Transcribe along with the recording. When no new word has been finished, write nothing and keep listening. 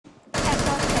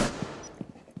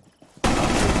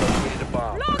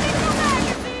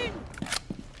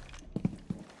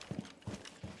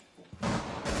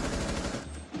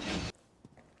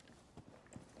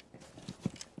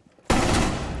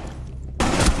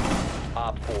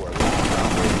Op 4, last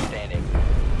operator standing.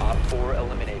 Op 4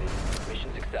 eliminated.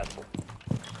 Mission successful.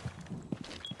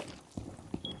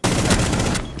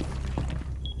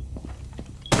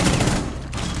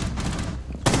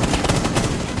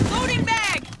 Loading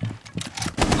bag!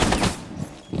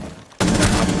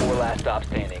 Op 4 last stop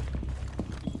standing.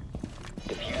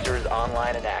 Diffuser is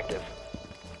online and active.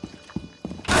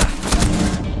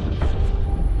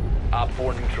 Op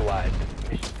 4 neutralized.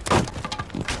 Mission.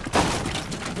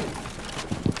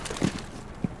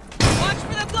 Watch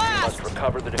for the blast! Must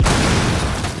recover the diffuser.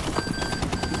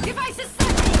 Devices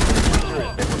Diffuser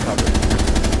has been recovered.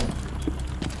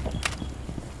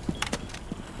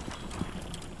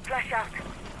 Flash out.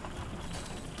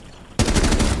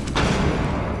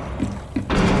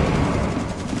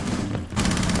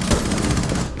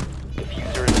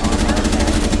 Diffuser is online and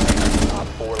active. Op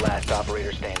 4 last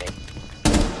operator standing.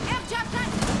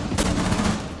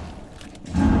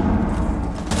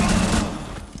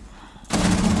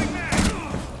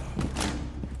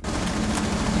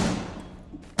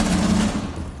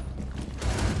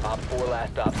 Op 4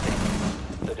 last stop standing.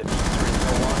 The diffuser is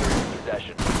no longer in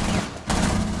possession.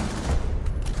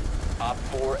 Op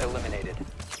 4 eliminated.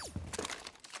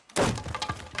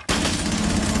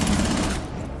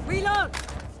 Reload!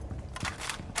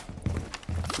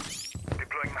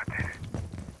 Deploying map.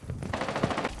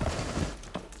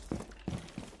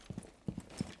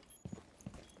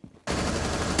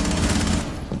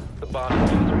 The bomb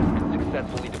diffuser has been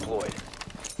successfully deployed.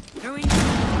 Doing.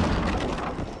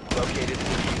 Located the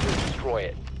diffuser, destroy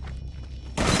it.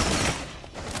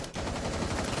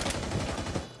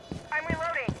 I'm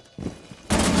reloading.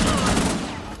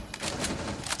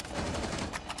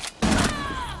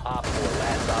 Op 4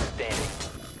 last stop standing.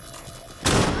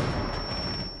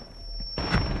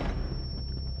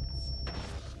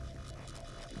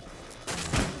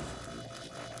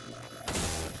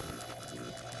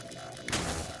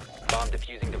 Bomb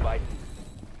defusing device.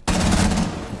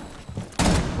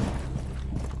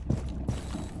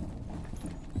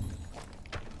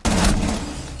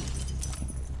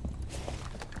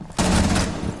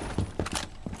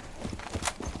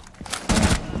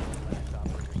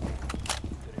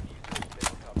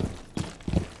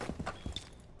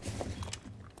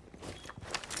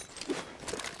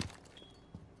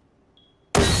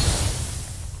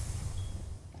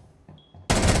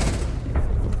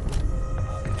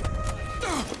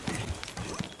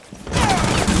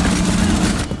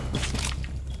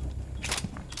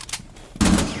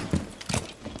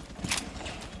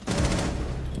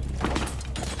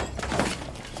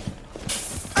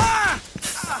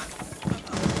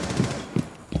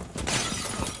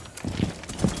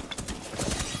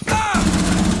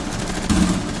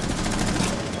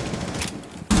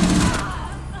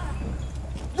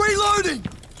 Reloading!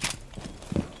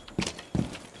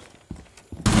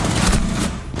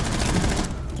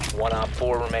 One Op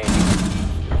 4 remaining.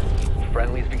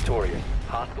 Friendly's victorious.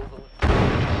 Hostiles.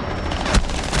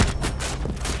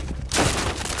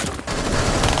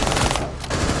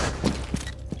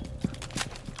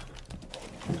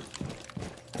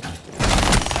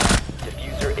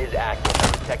 Diffuser is active,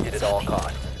 protected at all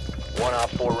costs. One Op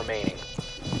 4 remaining.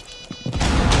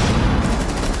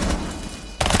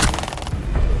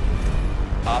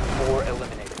 Op 4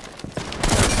 eliminated.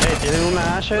 Tienen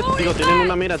una Ashet, digo, tienen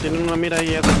una mira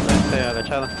ahí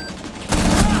agachada.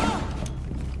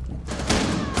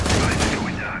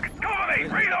 Cover me!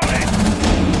 Reloading!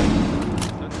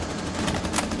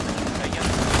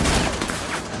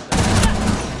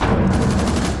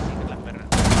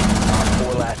 Op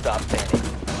 4 last stop standing.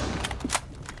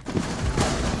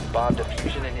 Bomb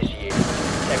diffusion initiated.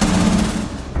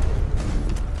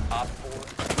 Op 4.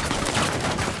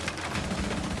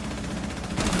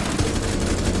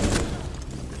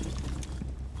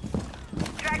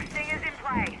 Track stingers in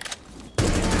play.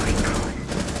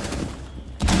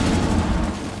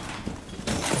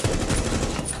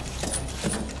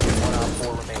 One Op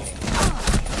 4 remaining.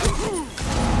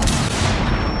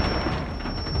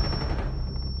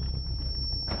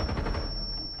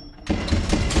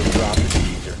 Drop the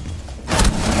diffuser.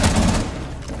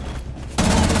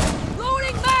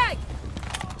 Loading bag!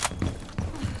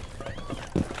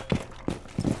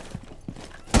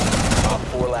 Op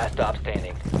 4 last stop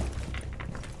standing.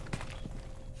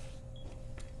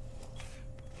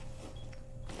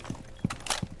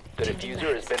 The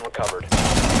diffuser has been recovered.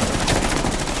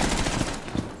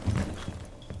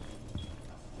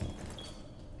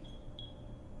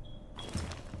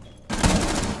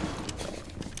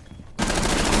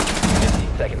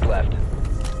 Seconds left.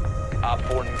 Op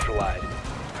 4 neutralized.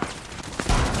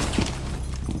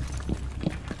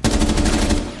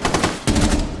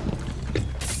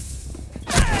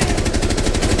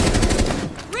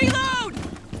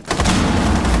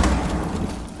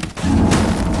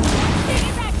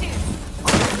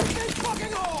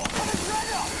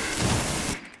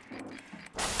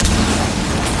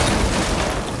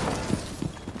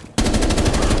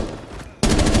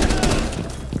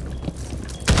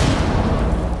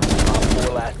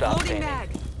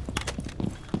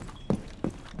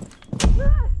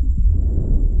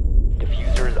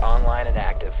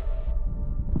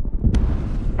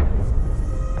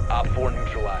 Op 4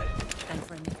 neutralized. And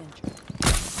friendly venture.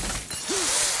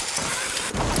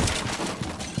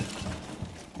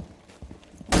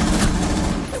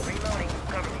 Reloading.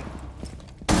 Cover me.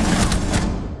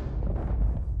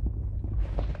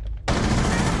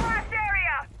 Blast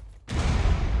area!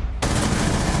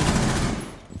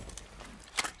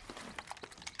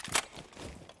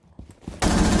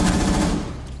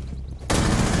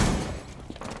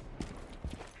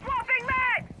 Swapping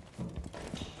mag!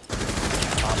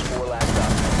 Op 4 last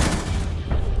op.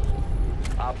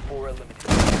 Op 4 eliminated.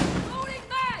 Loading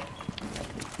mag!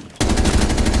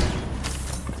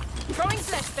 Throwing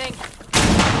flashbang.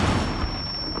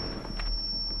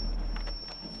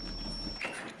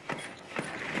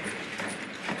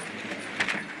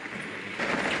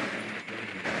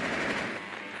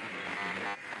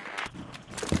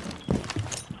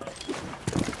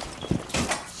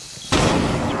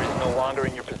 Diffuser is no longer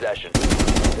in your possession.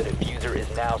 The diffuser is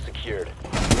now secured.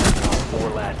 Op 4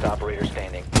 last operator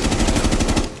standing.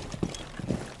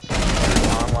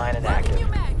 Online and Marking active. your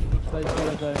mag.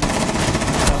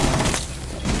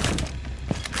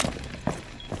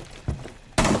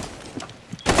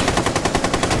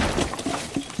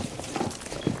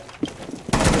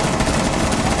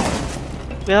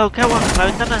 Veo qué agua, la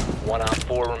ventana. 1 Op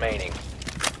 4 remaining.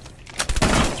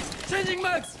 Changing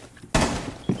mags.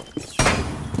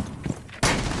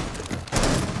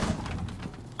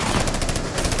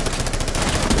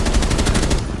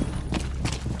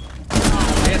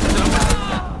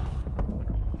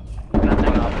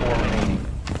 One Op 4 remaining.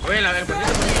 Oye, el perrito.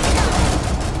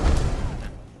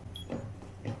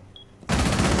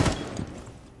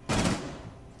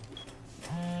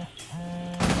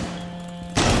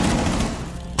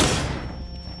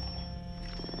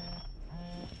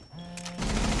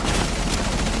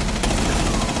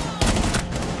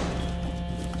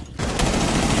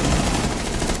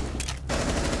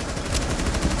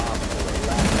 Op 4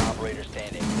 last operator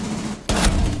standing.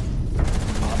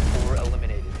 Op 4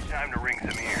 eliminated. Time to ring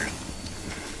some ears.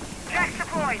 Jack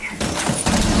deployed.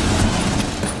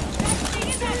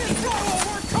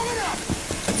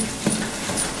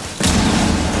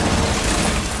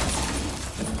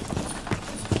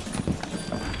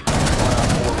 One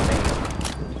Op 4 remaining.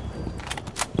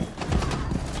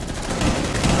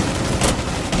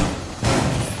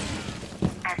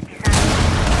 As designed.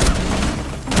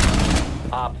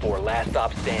 Op 4 last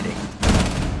stop standing.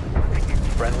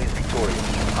 Friendly's victorious.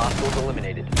 Hostiles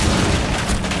eliminated.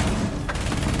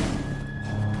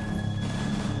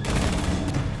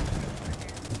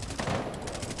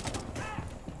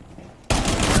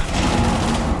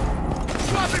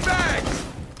 Swapping bags!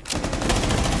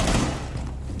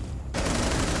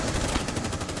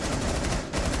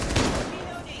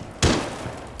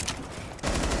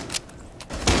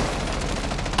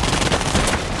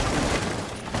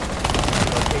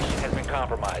 Location has been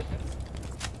compromised.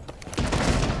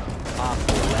 Op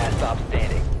 4 last stop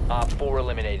standing. Op 4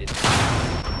 eliminated.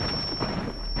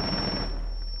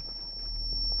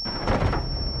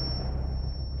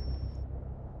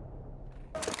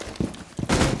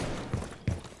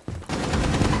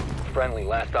 Friendly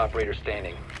last operator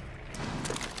standing.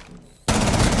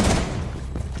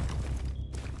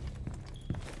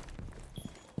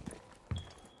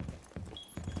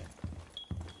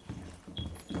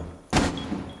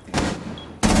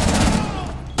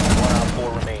 One Op 4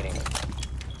 remaining.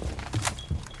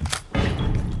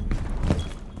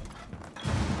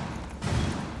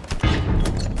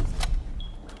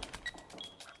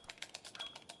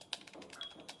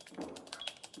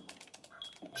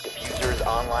 Diffuser is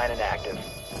online and active.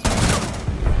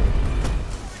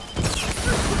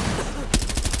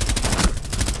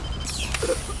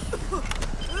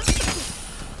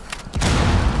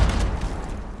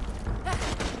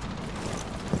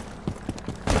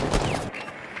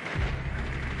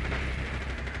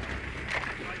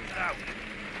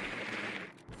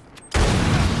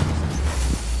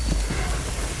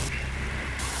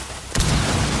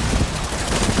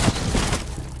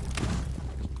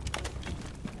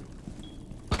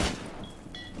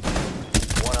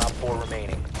 One Op 4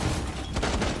 remaining.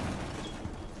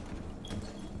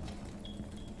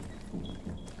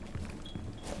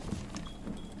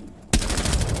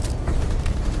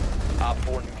 Op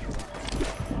 4 neutral.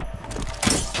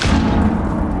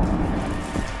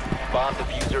 Bomb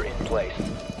diffuser in place.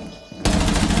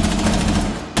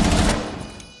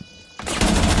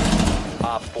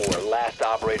 Op 4 last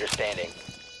operator standing.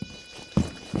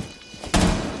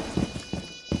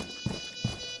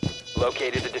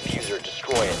 Located the diffuser.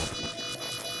 Destroy it.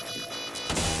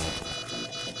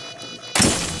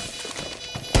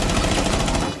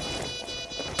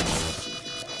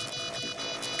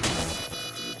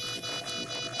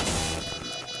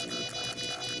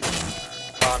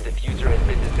 Bomb diffuser has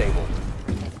been disabled.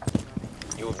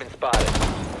 You have been spotted.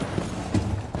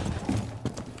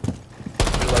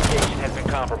 Your location has been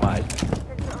compromised.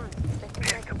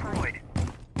 Deployed.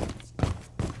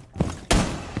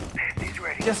 He's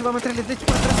ready. Ya se va a meter el derecho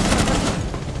por atrás.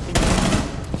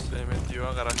 Se metió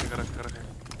a garaje. Ya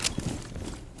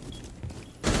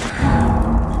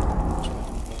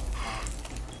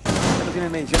lo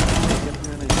tienen ahí, ya lo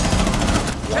tienen ahí.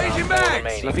 Changing Four back!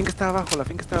 remaining. La finca está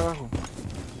abajo,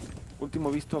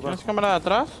 Último visto abajo. ¿Tienes cámara de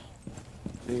atrás?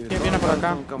 Sí, ¿Quién viene por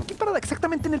acá? ¿Qué parada?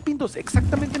 Exactamente en el pin 2,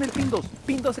 exactamente en el pin 2.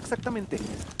 Pin 2 exactamente.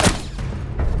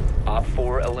 Op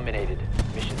 4 eliminated.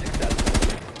 Mission successful.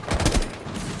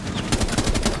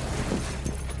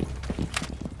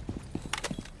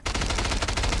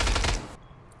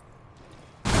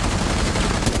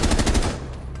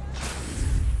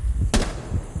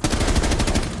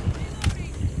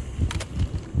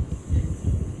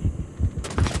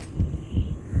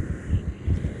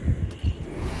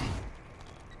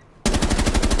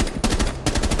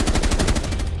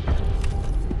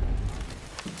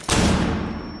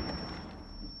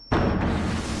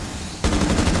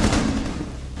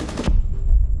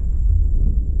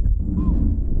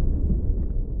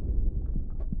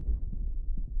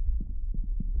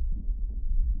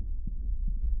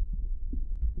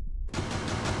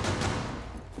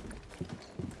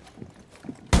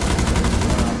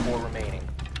 Remaining.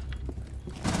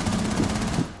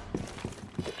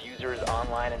 Diffuser is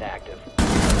online and active.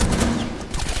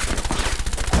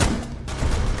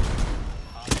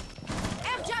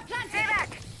 Airjab planted. Stay back.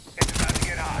 It's about to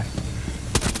get hot.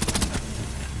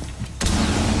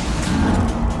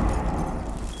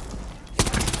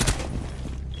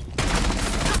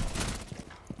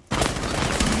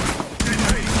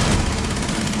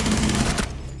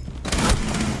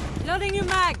 Loading new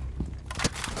mag.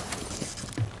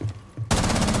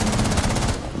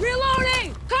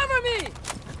 Reloading! Cover me!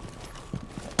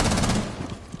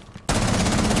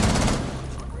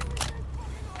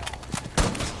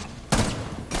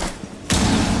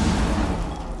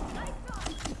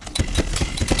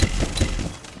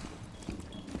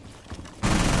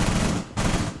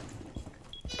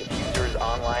 Diffuser is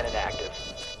online and active.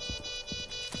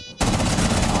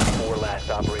 Op 4 last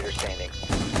operator standing.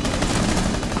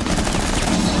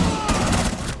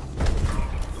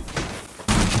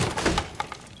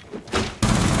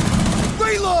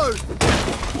 Reload!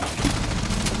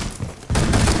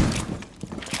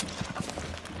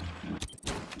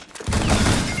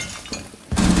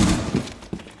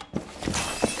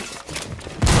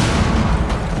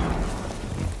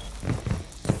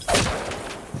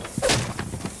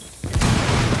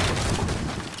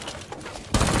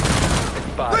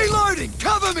 Spotted. Reloading!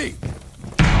 Cover me!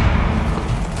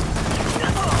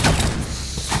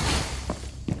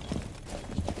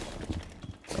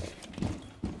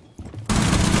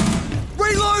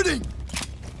 Reloading!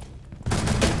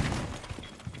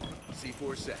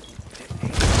 C4 set.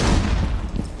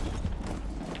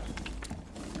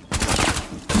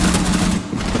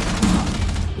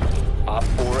 Op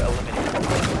 4 eliminated.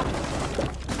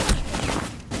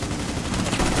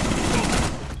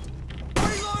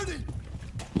 Reloading!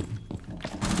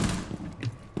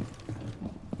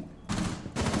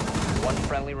 One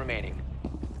friendly remaining.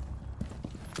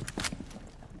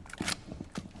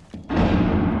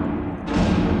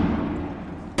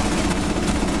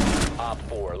 Op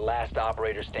 4 last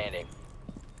operator standing.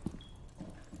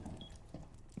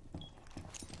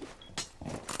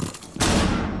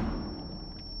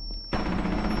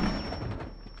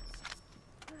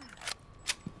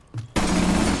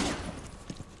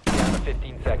 Down to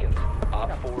 15 seconds.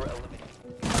 Op 4 eliminated.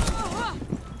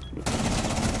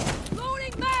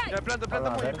 Loading mag! Ya, planta,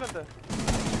 muy, planta.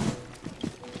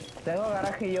 Tengo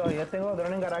garaje yo tengo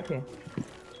drone en garaje.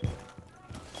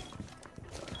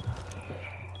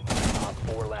 Op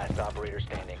 4 last operator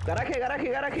standing. Garaje, las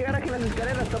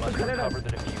escaleras, top escaleras. Cover the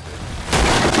diffuser.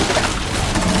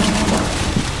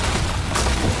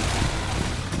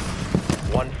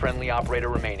 One friendly operator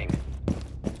remaining.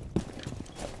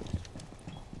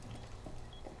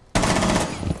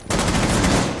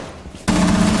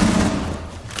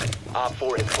 Op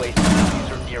 4 has placed a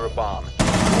diffuser near a bomb.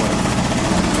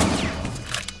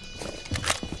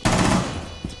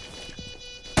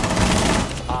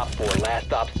 Op 4 last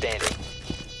stop standing.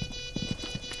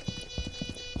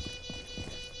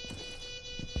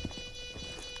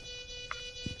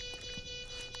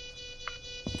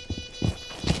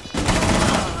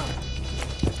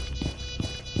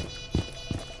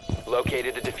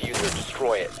 Located the diffuser,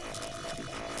 destroy it.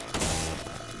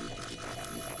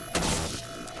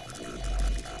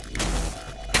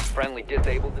 Friendly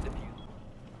disabled the diffuser.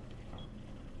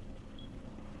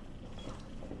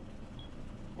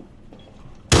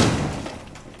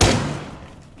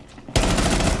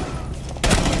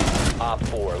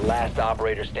 last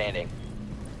operator standing.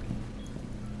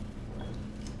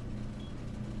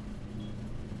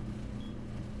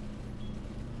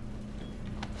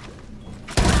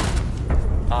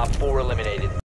 Op 4 eliminated.